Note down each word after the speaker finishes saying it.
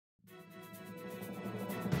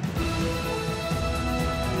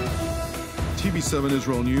TV7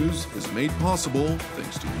 Israel News is made possible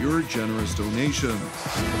thanks to your generous donations.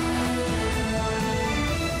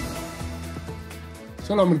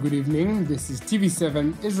 Shalom and good evening. This is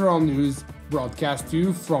TV7 Israel News, broadcast to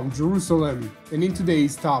you from Jerusalem. And in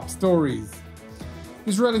today's top stories,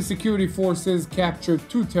 Israeli security forces captured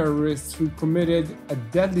 2 terrorists who committed a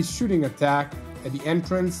deadly shooting attack at the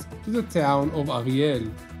entrance to the town of Ariel.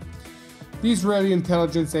 The Israeli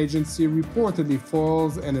intelligence agency reportedly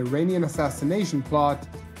foils an Iranian assassination plot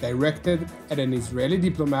directed at an Israeli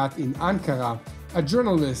diplomat in Ankara, a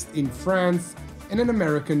journalist in France, and an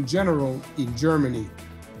American general in Germany.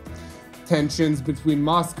 Tensions between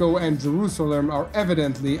Moscow and Jerusalem are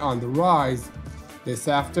evidently on the rise. This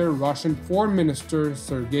after Russian Foreign Minister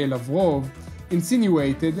Sergei Lavrov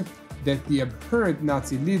insinuated that the abhorrent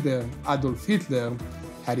Nazi leader Adolf Hitler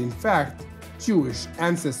had in fact Jewish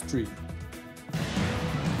ancestry.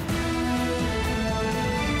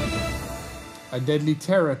 A deadly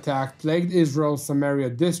terror attack plagued Israel's Samaria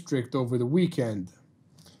district over the weekend.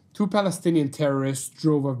 2 Palestinian terrorists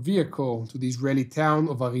drove a vehicle to the Israeli town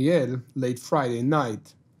of Ariel late Friday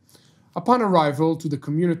night. Upon arrival to the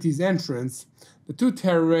community's entrance, the 2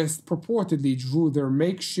 terrorists purportedly drew their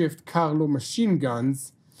makeshift Carlo machine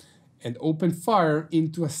guns and opened fire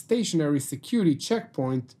into a stationary security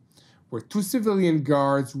checkpoint where 2 civilian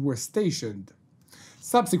guards were stationed.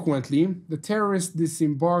 Subsequently, the terrorists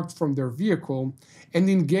disembarked from their vehicle and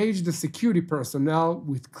engaged the security personnel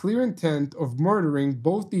with clear intent of murdering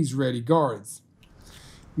both the Israeli guards.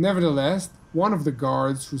 Nevertheless, one of the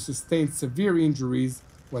guards, who sustained severe injuries,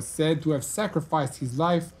 was said to have sacrificed his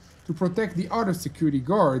life to protect the other security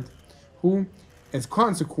guard, who, as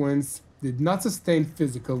consequence, did not sustain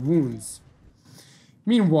physical wounds.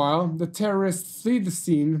 Meanwhile, the terrorists fled the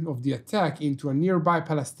scene of the attack into a nearby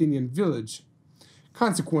Palestinian village.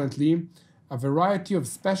 Consequently, a variety of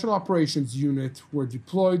special operations units were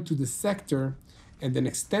deployed to the sector, and an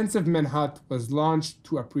extensive manhunt was launched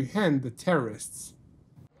to apprehend the terrorists.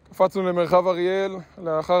 קפצנו למרחב אריאל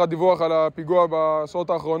לאחר הדיווח על הפיגוע בשעות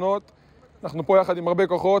האחרונות. אנחנו פה יחד עם הרבה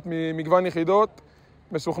כוחות ממגוון יחידות,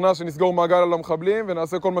 משוכנע שנסגור מעגל על המחבלים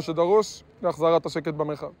ונעשה כל מה שדרוש להחזרת השקט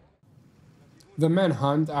במרחב. The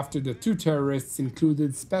manhunt after the 2 terrorists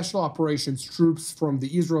included special operations troops from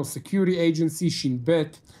the Israel Security Agency Shin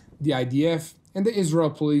Bet, the IDF, and the Israel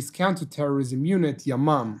Police Counterterrorism Unit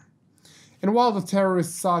Yamam. And while the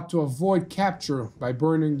terrorists sought to avoid capture by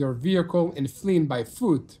burning their vehicle and fleeing by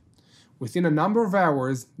foot, within a number of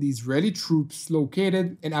hours, the Israeli troops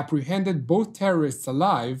located and apprehended both terrorists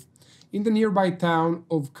alive in the nearby town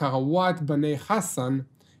of Karawat Bnei Hassan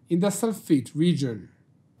in the Salfit region.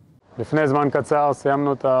 לפני זמן קצר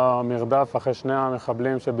סיימנו את המרדף אחרי 2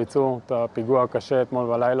 המחבלים שביצעו את הפיגוע הקשה אתמול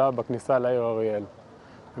בלילה בכניסה לעיר אריאל.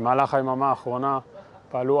 במהלך היממה האחרונה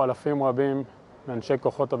פעלו אלפים רבים מאנשי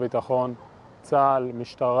כוחות הביטחון, צה"ל,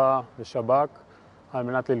 משטרה ושב"כ על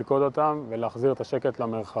מנת ללכוד אותם ולהחזיר את השקט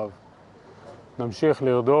למרחב. נמשיך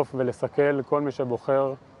לרדוף ולסכל כל מי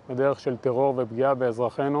שבוחר בדרך של טרור ופגיעה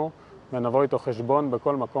באזרחינו ונבוא איתו חשבון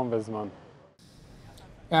בכל מקום וזמן.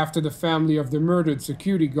 After the family of the murdered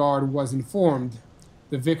security guard was informed,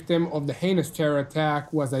 the victim of the heinous terror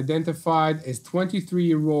attack was identified as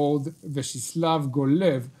 23-year-old Vyacheslav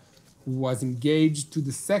Golev, who was engaged to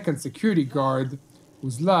the 2nd security guard,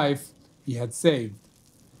 whose life he had saved.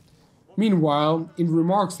 Meanwhile, in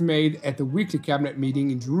remarks made at the weekly cabinet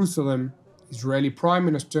meeting in Jerusalem, Israeli Prime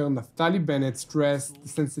Minister Naftali Bennett stressed the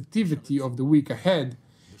sensitivity of the week ahead,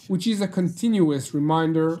 which is a continuous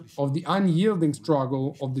reminder of the unyielding struggle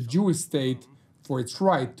of the Jewish state for its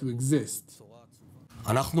right to exist.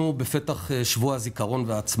 אנחנו בפתח שבוע הזיכרון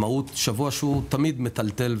והעצמאות, שבוע שהוא תמיד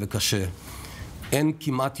מטלטל וקשה. אין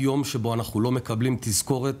כמעט יום שבו אנחנו לא מקבלים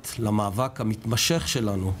תזכורת למאבק המתמשך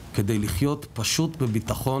שלנו כדי לחיות פשוט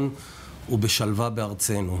בביטחון ובשלווה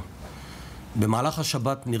בארצנו. במהלך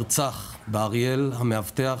השבת נרצח באריאל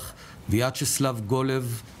המאבטח ויאצ'סלב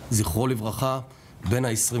גולב, זכרו לברכה, בן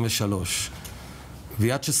ה-23.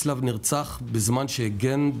 ויאצ'סלב נרצח בזמן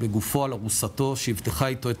שהגן בגופו על ארוסתו שהבטחה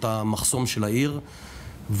איתו את המחסום של העיר,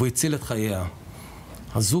 והוא הציל את חייה.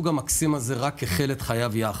 הזוג המקסים הזה רק החל את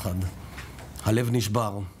חייו יחד. הלב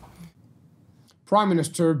נשבר. Prime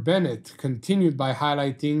Minister Bennett continued by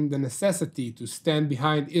highlighting the necessity to stand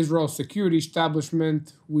behind Israel's security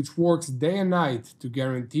establishment, which works day and night to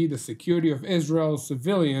guarantee the security of Israel's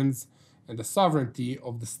civilians and the sovereignty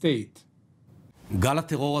of the state. גל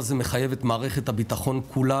הטרור הזה מחייב את מערכת הביטחון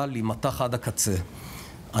כולה להימתח עד הקצה.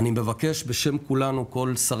 אני מבקש בשם כולנו,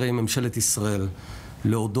 כל שרי ממשלת ישראל,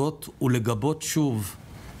 להודות ולגבות שוב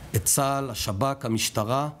את צה"ל, השב"כ,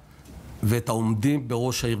 המשטרה ואת העומדים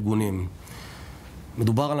בראש הארגונים.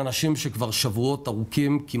 מדובר על אנשים שכבר שבועות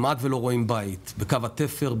ארוכים כמעט ולא רואים בית, בקו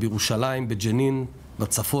התפר, בירושלים, בג'נין,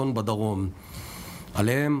 בצפון, בדרום.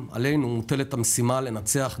 עלינו מוטלת המשימה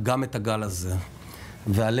לנצח גם את הגל הזה.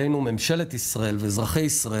 ועלינו, ממשלת ישראל ואזרחי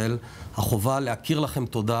ישראל, החובה להכיר לכם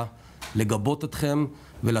תודה, לגבות אתכם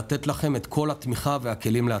ולתת לכם את כל התמיכה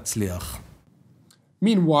והכלים להצליח.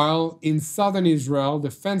 Meanwhile, in southern Israel,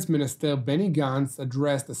 Defense Minister Benny Gantz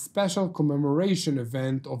addressed a special commemoration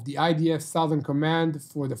event of the IDF Southern Command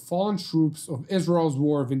for the fallen troops of Israel's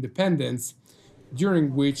War of Independence,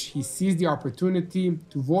 during which he seized the opportunity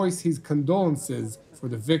to voice his condolences for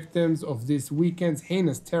the victims of this weekend's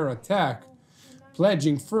heinous terror attack,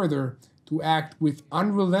 pledging further to act with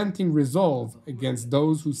unrelenting resolve against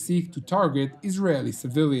those who seek to target Israeli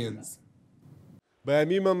civilians.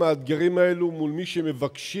 בימים המאתגרים האלו מול מי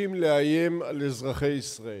שמבקשים לאיים על אזרחי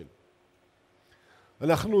ישראל.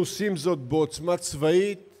 אנחנו עושים זאת בעוצמה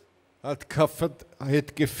צבאית,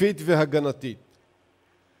 התקפית והגנתית.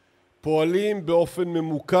 פועלים באופן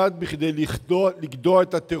ממוקד בכדי לגדוע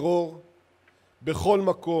את הטרור בכל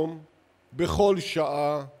מקום, בכל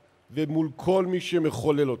שעה ומול כל מי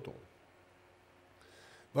שמחולל אותו.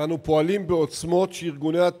 ואנו פועלים בעוצמות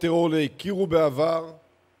שארגוני הטרור לא הכירו בעבר,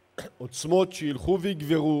 עוצמות שילכו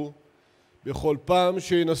ויגברו בכל פעם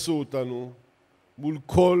שינסו אותנו מול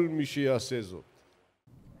כל מי שיעשה זאת.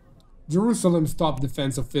 Jerusalem's top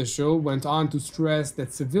defense official went on to stress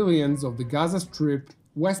that civilians of the Gaza Strip,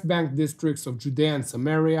 West Bank districts of Judea and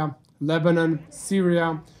Samaria, Lebanon,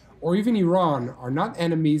 Syria, or even Iran are not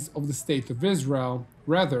enemies of the state of Israel.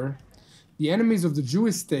 Rather, the enemies of the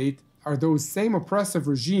Jewish state are those same oppressive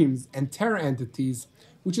regimes and terror entities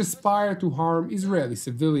which aspire to harm Israeli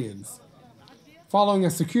civilians. Following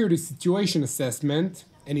a security situation assessment,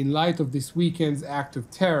 and in light of this weekend's act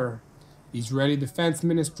of terror, the Israeli Defense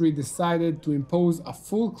Ministry decided to impose a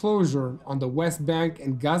full closure on the West Bank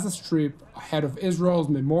and Gaza Strip ahead of Israel's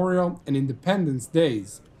Memorial and Independence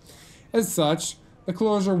Days. As such, the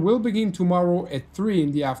closure will begin tomorrow at 3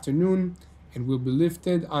 in the afternoon and will be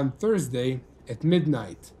lifted on Thursday at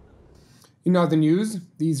midnight. In other news,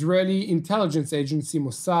 the Israeli intelligence agency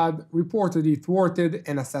Mossad reportedly thwarted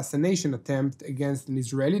an assassination attempt against an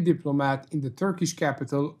Israeli diplomat in the Turkish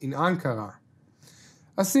capital in Ankara.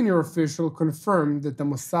 A senior official confirmed that the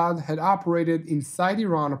Mossad had operated inside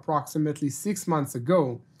Iran approximately 6 months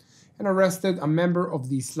ago and arrested a member of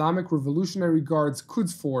the Islamic Revolutionary Guard's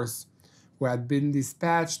Quds Force who had been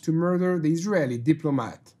dispatched to murder the Israeli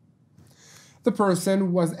diplomat. The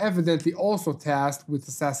person was evidently also tasked with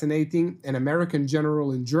assassinating an American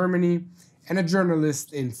general in Germany and a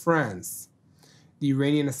journalist in France. The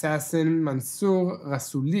Iranian assassin Mansour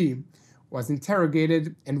Rasouli was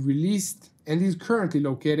interrogated and released and is currently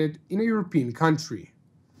located in a European country.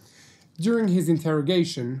 During his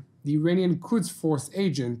interrogation, the Iranian Quds Force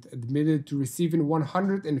agent admitted to receiving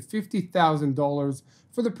 $150,000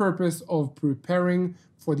 for the purpose of preparing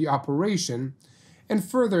for the operation,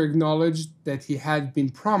 and further acknowledged that he had been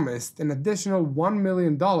promised an additional $1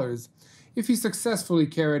 million if he successfully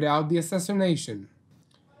carried out the assassination.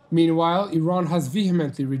 Meanwhile, Iran has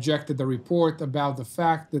vehemently rejected the report about the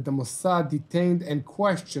fact that the Mossad detained and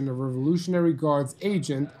questioned a Revolutionary Guard's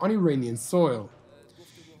agent on Iranian soil.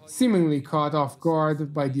 Seemingly caught off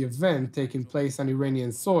guard by the event taking place on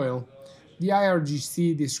Iranian soil, the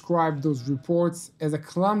IRGC described those reports as a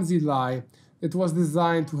clumsy lie that was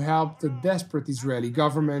designed to help the desperate Israeli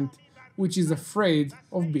government, which is afraid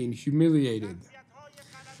of being humiliated.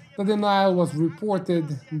 The denial was reported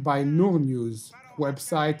by Noor News, a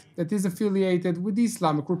website that is affiliated with the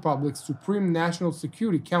Islamic Republic's Supreme National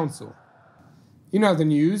Security Council. In other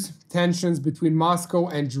news, tensions between Moscow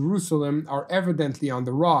and Jerusalem are evidently on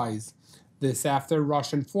the rise. This after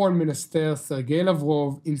Russian Foreign Minister Sergei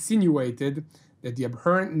Lavrov insinuated that the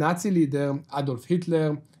abhorrent Nazi leader Adolf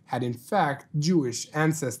Hitler had in fact Jewish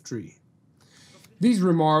ancestry. These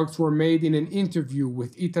remarks were made in an interview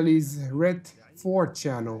with Italy's Ret 4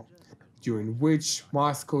 channel, during which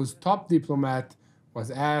Moscow's top diplomat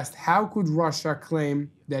was asked how could Russia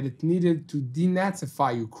claim that it needed to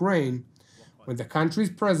denazify Ukraine when the country's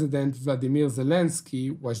president Vladimir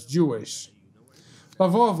Zelensky was Jewish.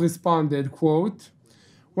 Lavrov responded, quote,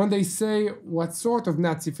 "When they say, what sort of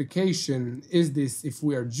Nazification is this if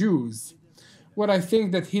we are Jews? What I think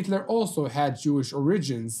that Hitler also had Jewish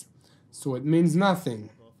origins, so it means nothing."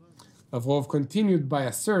 Lavrov continued by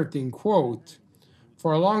asserting, quote,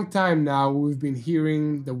 "For a long time now we've been hearing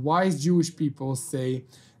the wise Jewish people say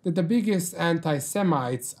that the biggest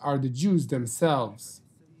anti-Semites are the Jews themselves."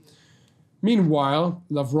 Meanwhile,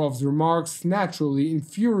 Lavrov's remarks naturally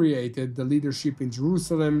infuriated the leadership in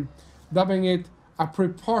Jerusalem, dubbing it a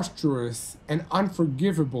preposterous and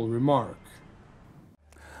unforgivable remark.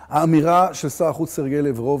 האמירה של שר החוץ סרגי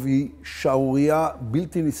לברוב היא שערורייה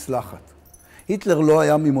בלתי נסלחת. היטלר לא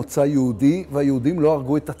היה ממוצא יהודי, והיהודים לא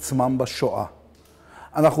הרגו את עצמם בשואה.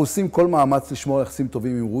 אנחנו עושים כל מאמץ לשמור על יחסים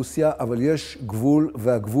טובים עם רוסיה, אבל יש גבול,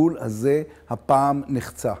 והגבול הזה הפעם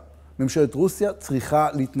נחצה. ממשלת רוסיה צריכה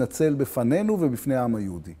להתנצל בפנינו ובפני העם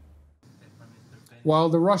היהודי. While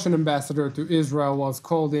the Russian ambassador to Israel was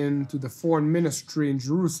called in to the foreign ministry in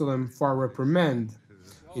Jerusalem for a reprimand,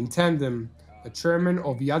 in tandem, the chairman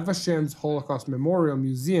of Yad Vashem's Holocaust Memorial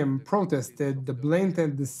Museum protested the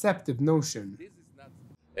blatant deceptive notion.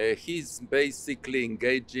 He's basically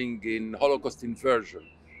engaging in Holocaust inversion,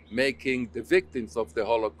 making the victims of the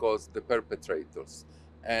Holocaust the perpetrators,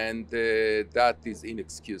 and that is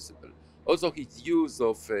inexcusable. Also, his use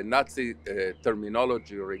of Nazi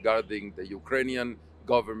terminology regarding the Ukrainian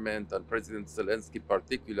government and President Zelensky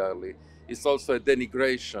particularly is also a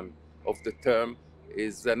denigration of the term,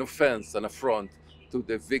 is an offense, an affront to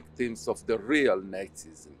the victims of the real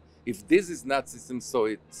Nazism. If this is Nazism, so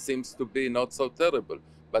it seems to be not so terrible,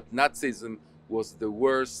 but Nazism was the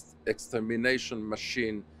worst extermination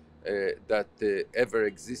machine that ever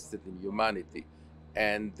existed in humanity.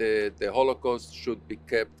 And the Holocaust should be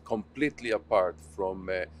kept completely apart from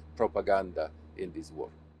propaganda in this war.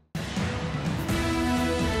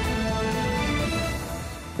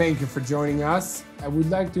 Thank you for joining us. I would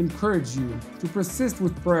like to encourage you to persist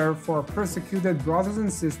with prayer for our persecuted brothers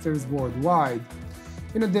and sisters worldwide,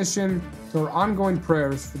 in addition to our ongoing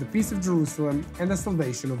prayers for the peace of Jerusalem and the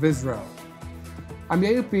salvation of Israel. I'm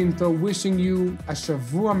Yair Pinto, wishing you a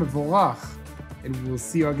Shavua Mevorach, and we will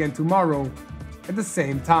see you again tomorrow at the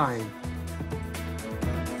same time.